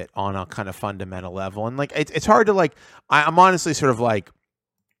touch with it on a kind of fundamental level. And like, it's hard to like, I'm honestly sort of like,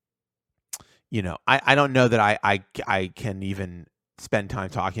 you know, I don't know that I can even spend time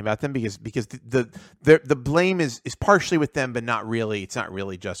talking about them because the blame is partially with them, but not really. It's not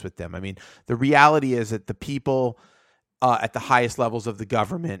really just with them. I mean, the reality is that the people at the highest levels of the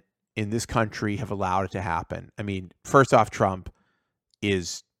government in this country have allowed it to happen. I mean, first off, Trump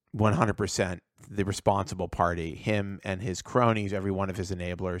is 100% the responsible party, him and his cronies, every one of his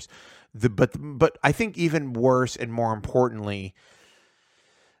enablers. But I think even worse and more importantly,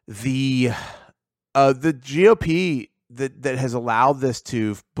 the GOP that has allowed this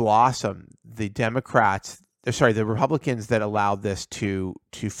to blossom, the Republicans that allowed this to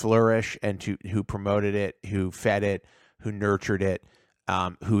flourish and who promoted it, who fed it, who nurtured it,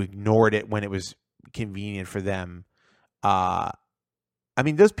 who ignored it when it was convenient for them. I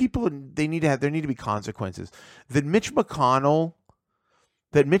mean, those people, there need to be consequences. That Mitch McConnell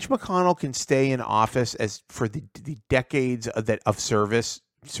can stay in office as for the decades of service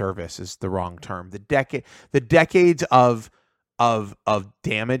is the wrong term. The decades of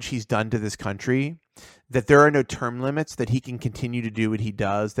damage he's done to this country, that there are no term limits, that he can continue to do what he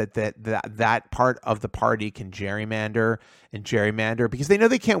does, that part of the party can gerrymander because they know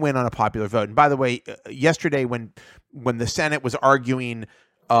they can't win on a popular vote. And by the way, yesterday when the Senate was arguing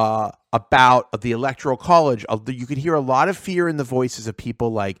about the Electoral College, you could hear a lot of fear in the voices of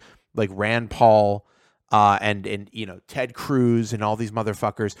people like Rand Paul and Ted Cruz and all these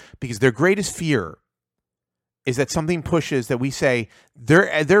motherfuckers, because their greatest fear is that something pushes, that we say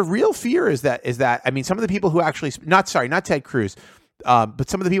their real fear is that I mean, some of the people who actually not Ted Cruz, but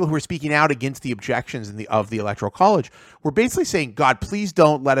some of the people who were speaking out against the objections of the Electoral College were basically saying, God, please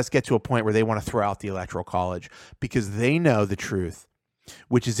don't let us get to a point where they want to throw out the Electoral College, because they know the truth,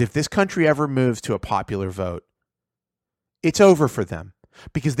 which is if this country ever moves to a popular vote, it's over for them,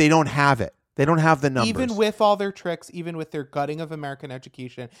 because they don't have it. They don't have the numbers. Even with all their tricks, even with their gutting of American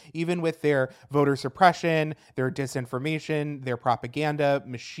education, even with their voter suppression, their disinformation, their propaganda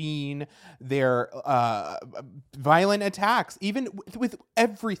machine, their violent attacks, even with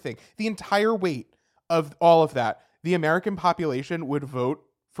everything, the entire weight of all of that, the American population would vote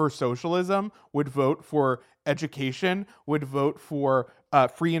for socialism, would vote for education, would vote for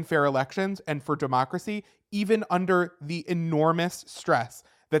free and fair elections and for democracy, even under the enormous stress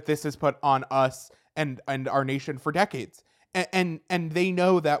that this has put on us and our nation for decades. And they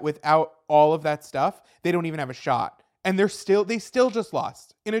know that without all of that stuff, they don't even have a shot. And they still just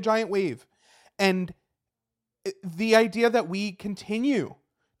lost in a giant wave. And the idea that we continue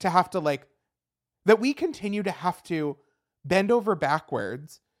to have to bend over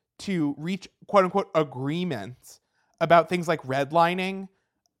backwards to reach quote unquote agreements about things like redlining,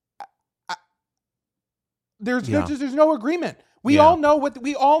 there's no agreement. We all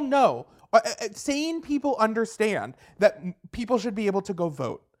know. Sane people understand that people should be able to go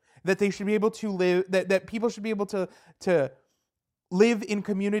vote, that they should be able to live, that people should be able to live in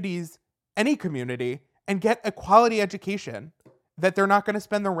communities, any community, and get a quality education that they're not going to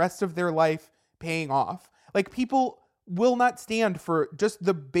spend the rest of their life paying off. Like, people will not stand for just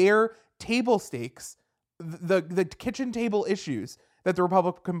the bare table stakes, the kitchen table issues that the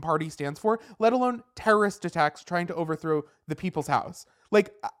Republican Party stands for, let alone terrorist attacks trying to overthrow the people's house.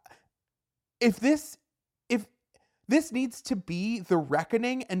 Like, if this needs to be the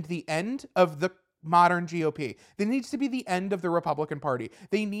reckoning and the end of the modern GOP, it needs to be the end of the Republican Party.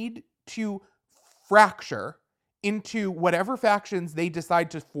 They need to fracture into whatever factions they decide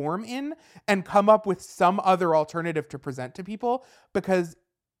to form in and come up with some other alternative to present to people, because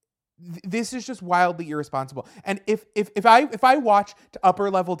this is just wildly irresponsible. And if I watch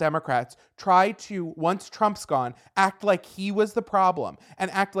upper level Democrats try to, once Trump's gone, act like he was the problem and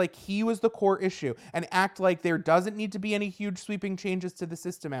act like he was the core issue and act like there doesn't need to be any huge sweeping changes to the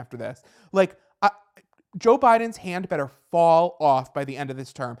system after this, like, Joe Biden's hand better fall off by the end of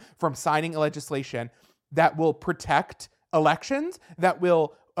this term from signing a legislation that will protect elections, that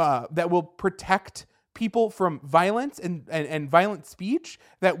will protect people from violence and violent speech,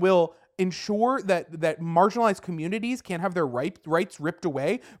 that will ensure that marginalized communities can't have their rights ripped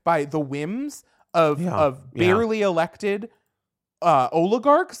away by the whims of barely elected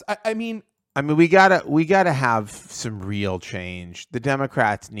oligarchs. I mean, we gotta have some real change. The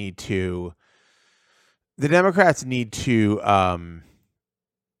Democrats need to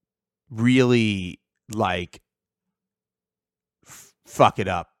really fuck it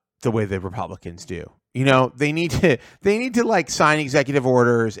up the way the Republicans do. They need to like sign executive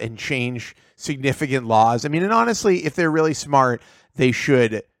orders and change significant laws. I mean, and honestly, if they're really smart, they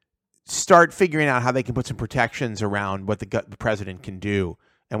should start figuring out how they can put some protections around what the president can do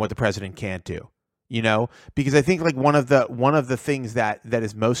and what the president can't do. Because I think like one of the things that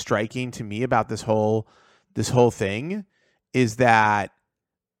is most striking to me about this whole thing is that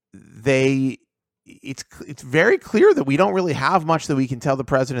it's very clear that we don't really have much that we can tell the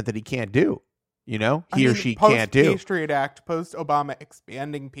president that he can't do. He or I mean, she can't do. Post-Patriot Act, post-Obama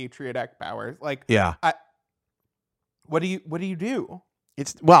expanding Patriot Act powers. Like, Yeah. What do you do?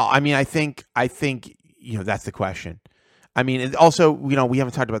 I think that's the question. I mean, and also, we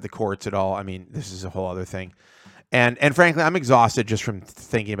haven't talked about the courts at all. I mean, this is a whole other thing. And frankly, I'm exhausted just from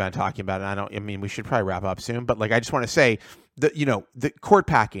thinking about and talking about it. We should probably wrap up soon, but like, I just want to say that, the court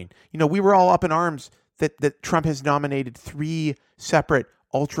packing, we were all up in arms that Trump has nominated 3 separate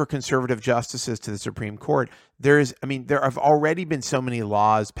ultra conservative justices to the Supreme Court. There have already been so many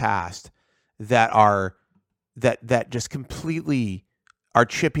laws passed that just completely are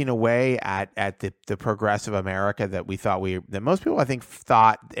chipping away at the progressive America that that most people, I think,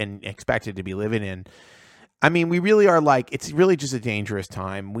 thought and expected to be living in. I mean, we really are it's really just a dangerous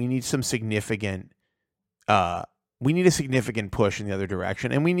time. We need some significant, we need a significant push in the other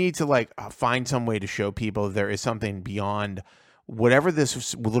direction. And we need to find some way to show people there is something beyond whatever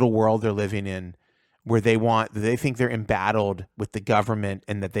this little world they're living in, where they think they're embattled with the government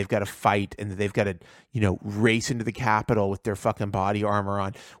and that they've got to fight and that they've got to, race into the Capitol with their fucking body armor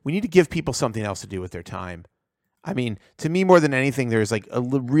on. We need to give people something else to do with their time. I mean, to me, more than anything, there's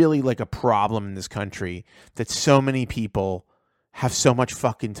really a problem in this country that so many people have so much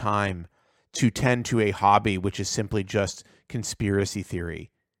fucking time to tend to a hobby, which is simply just conspiracy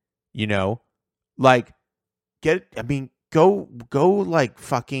theory. Go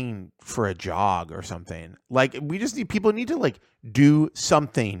fucking for a jog or something. People need to do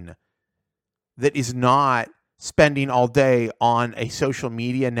something that is not spending all day on a social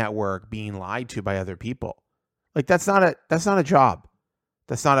media network being lied to by other people. That's not a job.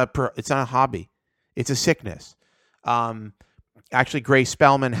 It's not a hobby. It's a sickness. Actually, Grace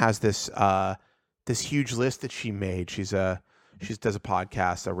Spellman has this huge list that she made. She does a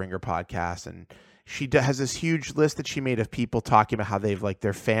podcast, a Ringer podcast, and she has this huge list that she made of people talking about how they've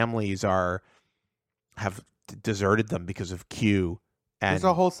their families have deserted them because of Q. And there's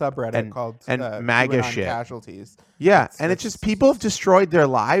a whole subreddit called MAGA shit. Casualties. Yeah, it's just people have destroyed their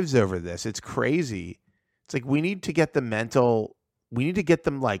lives over this. It's crazy. It's we need to get them we need to get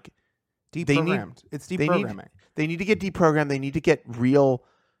them deprogrammed. It's deprogramming. They need to get deprogrammed. They need to get real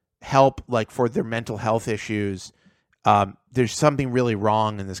help for their mental health issues. There's something really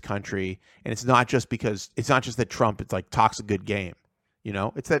wrong in this country, and it's not just that Trump talks a good game.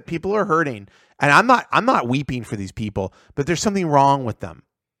 It's that people are hurting, and I'm not weeping for these people, but there's something wrong with them.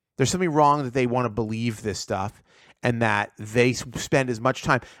 There's something wrong that they want to believe this stuff, and that they spend as much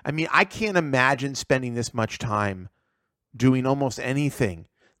time. I mean, I can't imagine spending this much time doing almost anything.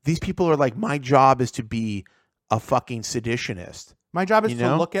 These people are my job is to be a fucking seditionist. My job is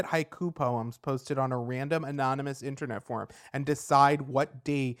to look at haiku poems posted on a random anonymous internet forum and decide what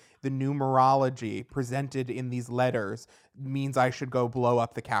day the numerology presented in these letters means I should go blow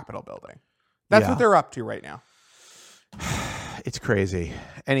up the Capitol building. That's what they're up to right now. It's crazy.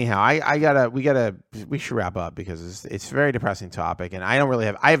 Anyhow, we should wrap up because it's a very depressing topic, and I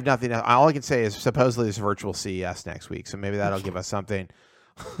have nothing. All I can say is supposedly there's virtual CES next week, so maybe that'll give us something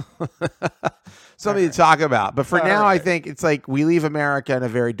to talk about. But for now, I think it's we leave America in a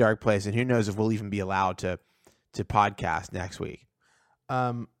very dark place, and who knows if we'll even be allowed to podcast next week.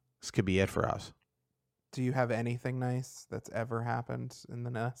 This could be it for us. Do you have anything nice that's ever happened in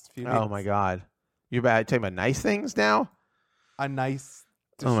the last few days? Oh my God, you're talking about nice things now. A nice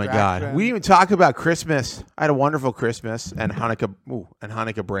distraction. Oh my God, we didn't even talk about Christmas. I had a wonderful Christmas and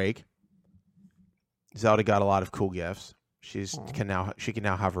Hanukkah break. Zelda got a lot of cool gifts. She can now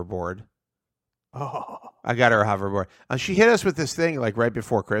hoverboard. Oh, I got her a hoverboard. She hit us with this thing right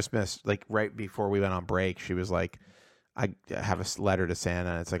before Christmas, right before we went on break. She was like, I have a letter to Santa,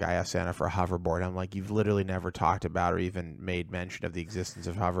 and it's I asked Santa for a hoverboard. I'm like, you've literally never talked about or even made mention of the existence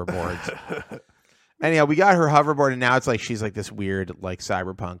of hoverboards. Anyhow, we got her hoverboard, and now it's she's this weird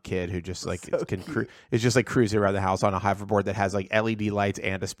cyberpunk kid who just is just cruising around the house on a hoverboard that has LED lights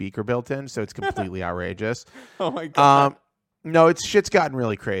and a speaker built in, so it's completely outrageous. Oh my God. No, shit's gotten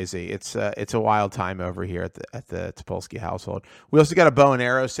really crazy. It's a wild time over here at the Topolsky household. We also got a bow and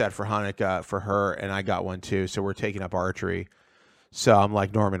arrow set for Hanukkah for her, and I got one too. So we're taking up archery. So I'm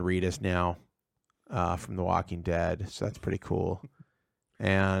like Norman Reedus now, from The Walking Dead. So that's pretty cool.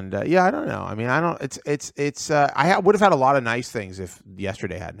 And I don't know. I mean, I don't. I would have had a lot of nice things if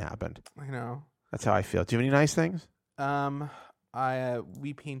yesterday hadn't happened. I know. That's how I feel. Do you have any nice things?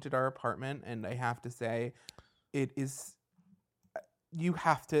 We painted our apartment, and I have to say, it is. You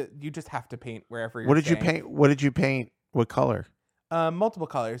just have to paint wherever you're What did you paint? What did you paint? What color? Multiple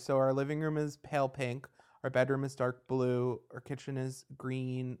colors. So our living room is pale pink. Our bedroom is dark blue. Our kitchen is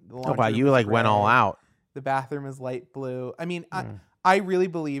green. The laundry you room is went all gray. out. The bathroom is light blue. I mean, I really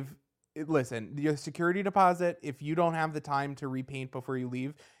believe listen, your security deposit, if you don't have the time to repaint before you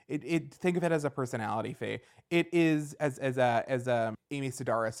leave, think of it as a personality fee. It is, as Amy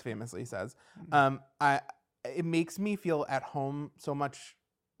Sedaris famously says, it makes me feel at home so much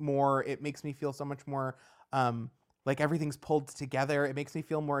more. It makes me feel so much more like everything's pulled together. It makes me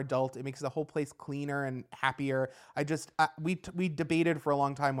feel more adult. It makes the whole place cleaner and happier. We debated for a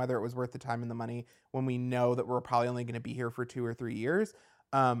long time whether it was worth the time and the money when we know that we're probably only going to be here for 2 or 3 years.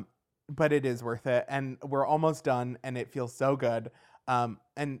 But it is worth it, and we're almost done, and it feels so good.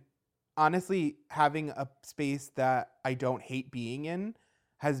 And honestly, having a space that I don't hate being in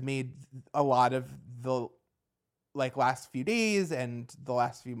has made a lot of the last few days and the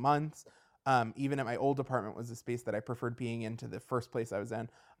last few months, even at my old apartment, was a space that I preferred being in to the first place I was in.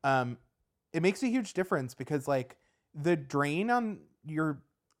 It makes a huge difference because the drain on your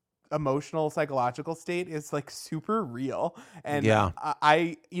emotional, psychological state is super real. And Yeah.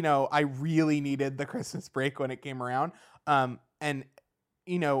 I really needed the Christmas break when it came around. And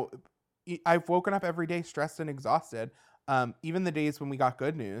I've woken up every day stressed and exhausted. Even the days when we got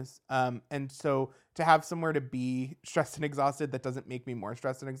good news. And so to have somewhere to be stressed and exhausted that doesn't make me more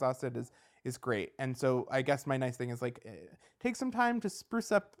stressed and exhausted is great. And so I guess my nice thing is take some time to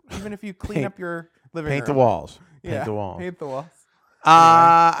spruce up, even if you clean up your living room. Paint the walls. Yeah, Paint the walls. Paint the walls.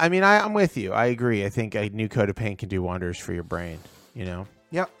 I mean, I'm with you. I agree. I think a new coat of paint can do wonders for your brain,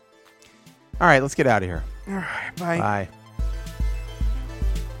 Yep. All right, let's get out of here. All right, bye. Bye.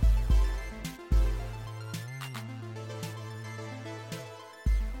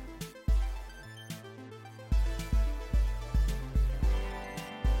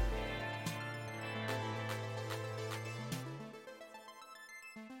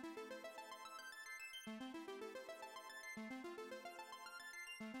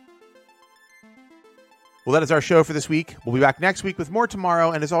 Well, that is our show for this week. We'll be back next week with more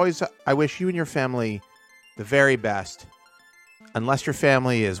tomorrow. And as always, I wish you and your family the very best. Unless your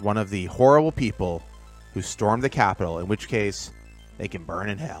family is one of the horrible people who stormed the Capitol, in which case they can burn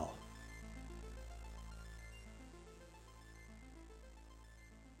in hell.